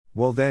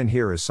Well then,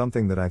 here is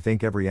something that I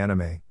think every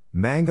anime,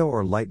 manga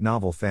or light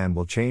novel fan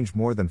will change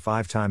more than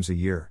 5 times a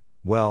year,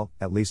 well,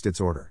 at least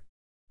its order.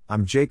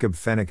 I'm Jacob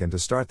Fennick, and to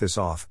start this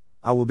off,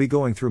 I will be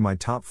going through my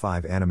top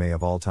 5 anime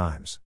of all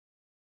times.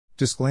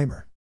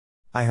 Disclaimer.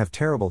 I have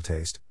terrible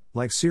taste,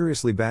 like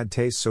seriously bad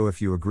taste, so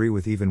if you agree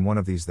with even one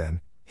of these,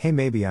 then, hey,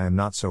 maybe I am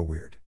not so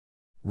weird.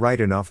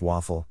 Right, enough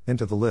waffle,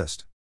 into the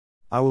list.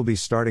 I will be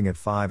starting at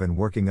 5 and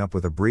working up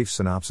with a brief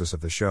synopsis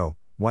of the show,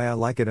 why I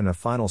like it, and a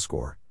final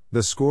score.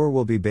 The score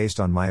will be based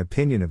on my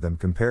opinion of them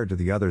compared to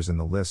the others in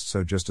the list,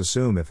 so just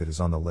assume if it is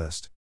on the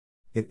list.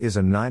 It is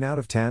a 9 out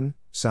of 10,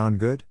 sound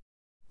good?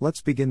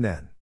 Let's begin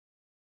then.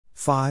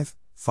 5.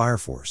 Fire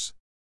Force.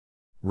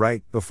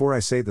 Right, before I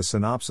say the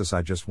synopsis,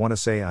 I just want to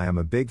say I am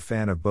a big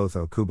fan of both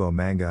Okubo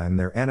manga and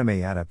their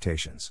anime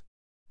adaptations.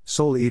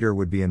 Soul Eater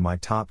would be in my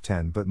top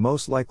 10, but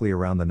most likely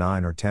around the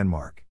 9 or 10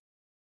 mark.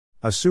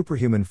 A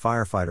superhuman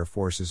firefighter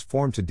force is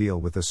formed to deal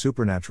with the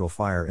supernatural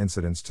fire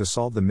incidents to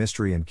solve the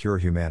mystery and cure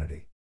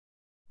humanity.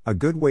 A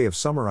good way of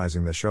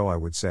summarizing the show, I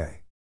would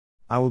say.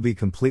 I will be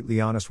completely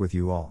honest with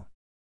you all.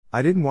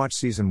 I didn't watch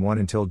season 1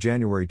 until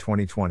January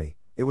 2020.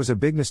 It was a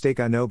big mistake,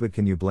 I know, but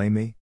can you blame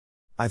me?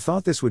 I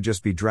thought this would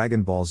just be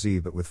Dragon Ball Z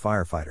but with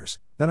firefighters,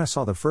 then I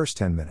saw the first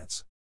 10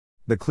 minutes.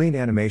 The clean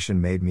animation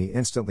made me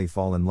instantly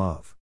fall in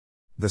love.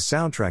 The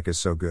soundtrack is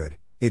so good,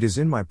 it is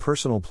in my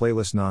personal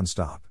playlist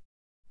non-stop.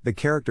 The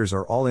characters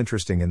are all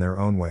interesting in their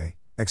own way,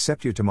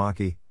 except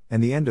Utamaki,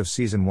 and the end of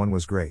season 1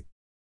 was great.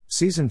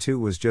 Season 2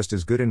 was just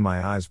as good in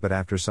my eyes, but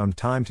after some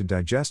time to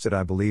digest it,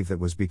 I believe that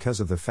was because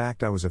of the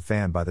fact I was a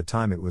fan by the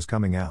time it was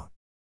coming out.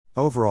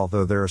 Overall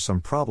though, there are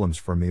some problems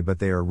for me, but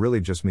they are really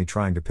just me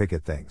trying to pick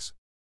at things.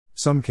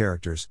 Some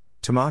characters,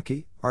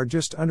 Tamaki, are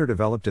just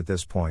underdeveloped at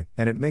this point,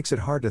 and it makes it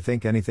hard to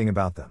think anything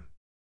about them.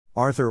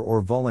 Arthur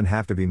or Vulin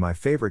have to be my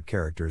favorite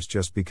characters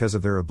just because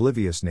of their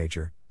oblivious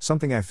nature,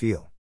 something I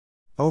feel.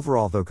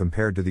 Overall though,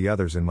 compared to the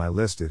others in my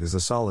list, it is a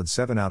solid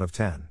 7 out of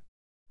 10.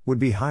 Would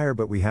be higher,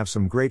 but we have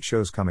some great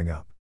shows coming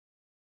up.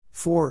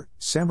 4.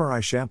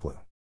 Samurai Champloo.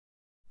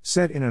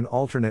 Set in an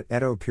alternate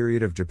Edo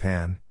period of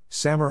Japan,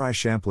 Samurai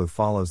Champloo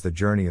follows the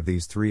journey of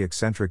these 3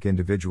 eccentric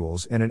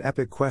individuals in an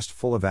epic quest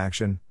full of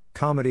action,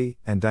 comedy,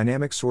 and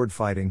dynamic sword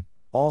fighting,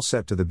 all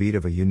set to the beat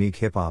of a unique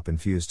hip-hop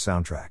infused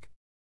soundtrack.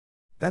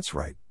 That's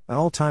right, an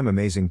all-time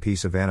amazing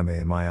piece of anime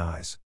in my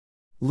eyes.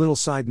 Little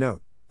side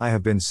note, I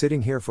have been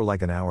sitting here for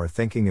like an hour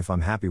thinking if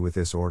I'm happy with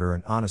this order,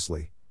 and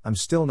honestly, I'm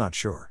still not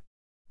sure.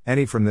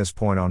 Any from this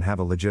point on have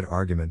a legit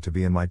argument to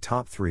be in my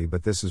top 3,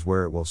 but this is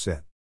where it will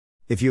sit.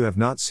 If you have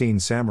not seen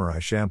Samurai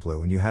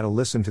Champloo and you had to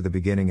listen to the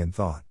beginning and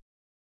thought,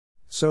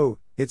 so,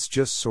 it's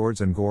just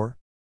swords and gore?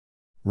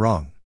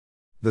 Wrong.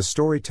 The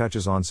story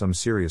touches on some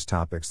serious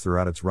topics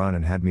throughout its run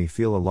and had me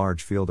feel a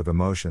large field of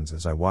emotions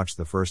as I watched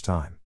the first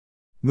time.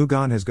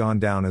 Mugen has gone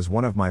down as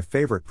one of my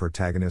favorite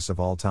protagonists of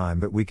all time,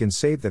 but we can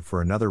save that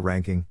for another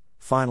ranking.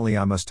 Finally,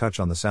 I must touch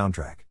on the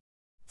soundtrack.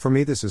 For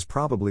me, this is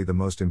probably the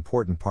most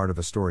important part of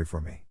a story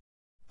for me.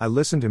 I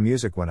listen to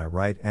music when I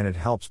write and it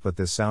helps, but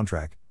this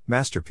soundtrack,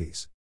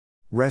 masterpiece.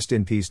 Rest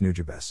in peace,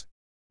 Nujabes.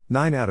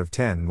 9 out of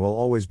 10 will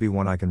always be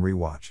one I can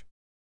rewatch.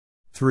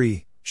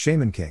 3.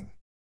 Shaman King.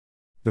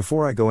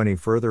 Before I go any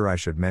further, I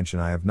should mention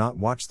I have not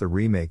watched the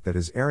remake that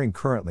is airing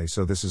currently,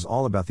 so this is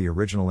all about the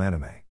original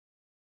anime.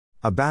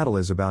 A battle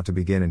is about to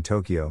begin in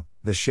Tokyo,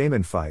 the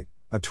Shaman Fight,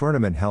 a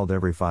tournament held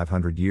every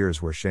 500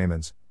 years where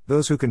shamans,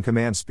 those who can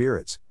command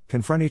spirits,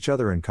 confront each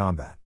other in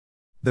combat.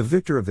 The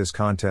victor of this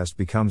contest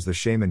becomes the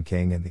Shaman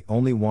King and the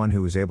only one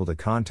who is able to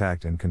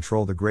contact and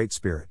control the Great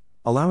Spirit,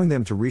 allowing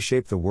them to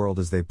reshape the world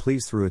as they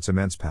please through its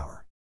immense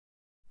power.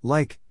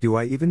 Do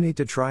I even need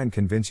to try and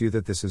convince you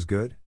that this is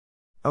good?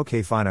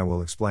 Okay, fine, I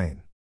will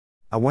explain.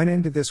 I went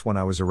into this when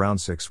I was around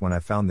 6 when I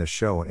found this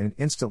show and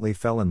instantly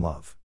fell in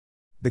love.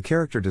 The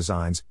character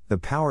designs, the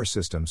power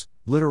systems,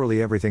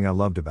 literally everything I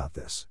loved about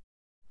this.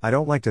 I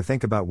don't like to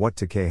think about what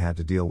Takei had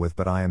to deal with,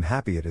 but I am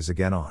happy it is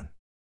again on.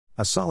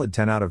 A solid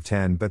 10 out of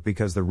 10, but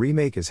because the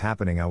remake is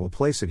happening I will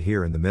place it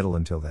here in the middle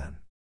until then.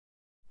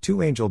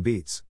 2 Angel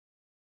Beats.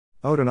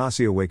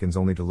 Otonasi awakens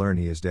only to learn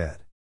he is dead.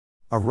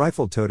 A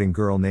rifle-toting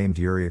girl named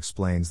Yuri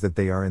explains that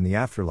they are in the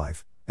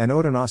afterlife, and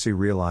Otonasi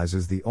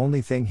realizes the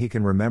only thing he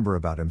can remember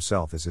about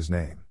himself is his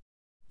name.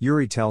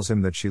 Yuri tells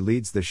him that she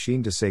leads the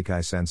Shin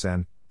Doseikai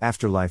Sensen,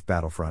 afterlife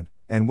battlefront,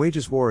 and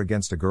wages war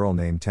against a girl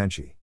named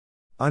Tenchi.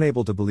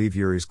 Unable to believe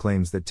Yuri's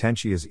claims that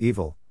Tenchi is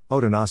evil,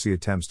 Otonasi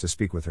attempts to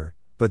speak with her,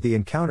 but the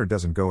encounter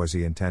doesn't go as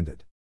he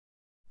intended.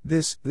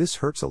 This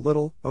hurts a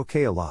little,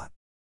 okay, a lot.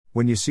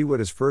 When you see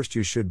what is first,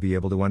 you should be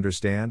able to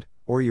understand,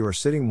 or you are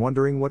sitting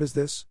wondering what is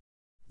this?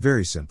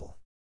 Very simple.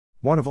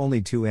 One of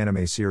only 2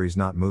 anime series,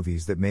 not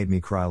movies, that made me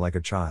cry like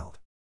a child.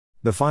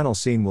 The final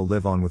scene will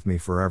live on with me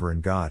forever,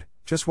 and God,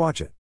 just watch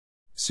it.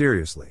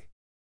 Seriously.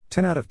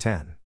 10 out of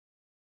 10.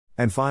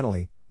 And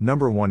finally,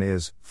 number 1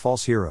 is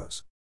False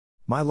Heroes.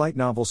 My light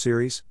novel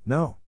series?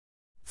 No.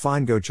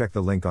 Fine, go check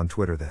the link on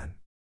Twitter then.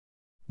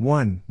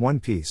 1. One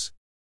Piece.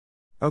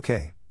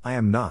 Okay, I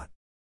am not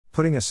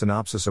putting a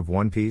synopsis of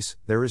One Piece,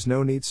 there is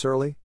no need,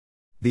 Surly.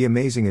 The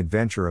amazing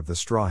adventure of the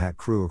Straw Hat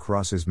crew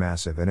across his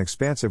massive and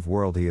expansive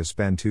world he has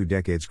spent 2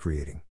 decades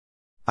creating.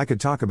 I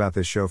could talk about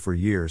this show for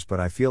years, but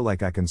I feel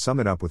like I can sum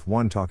it up with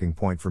one talking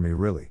point for me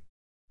really.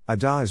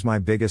 Ada is my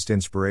biggest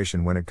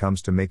inspiration when it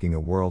comes to making a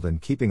world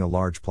and keeping a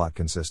large plot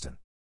consistent.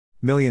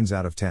 Millions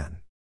out of 10.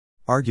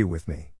 Argue with me.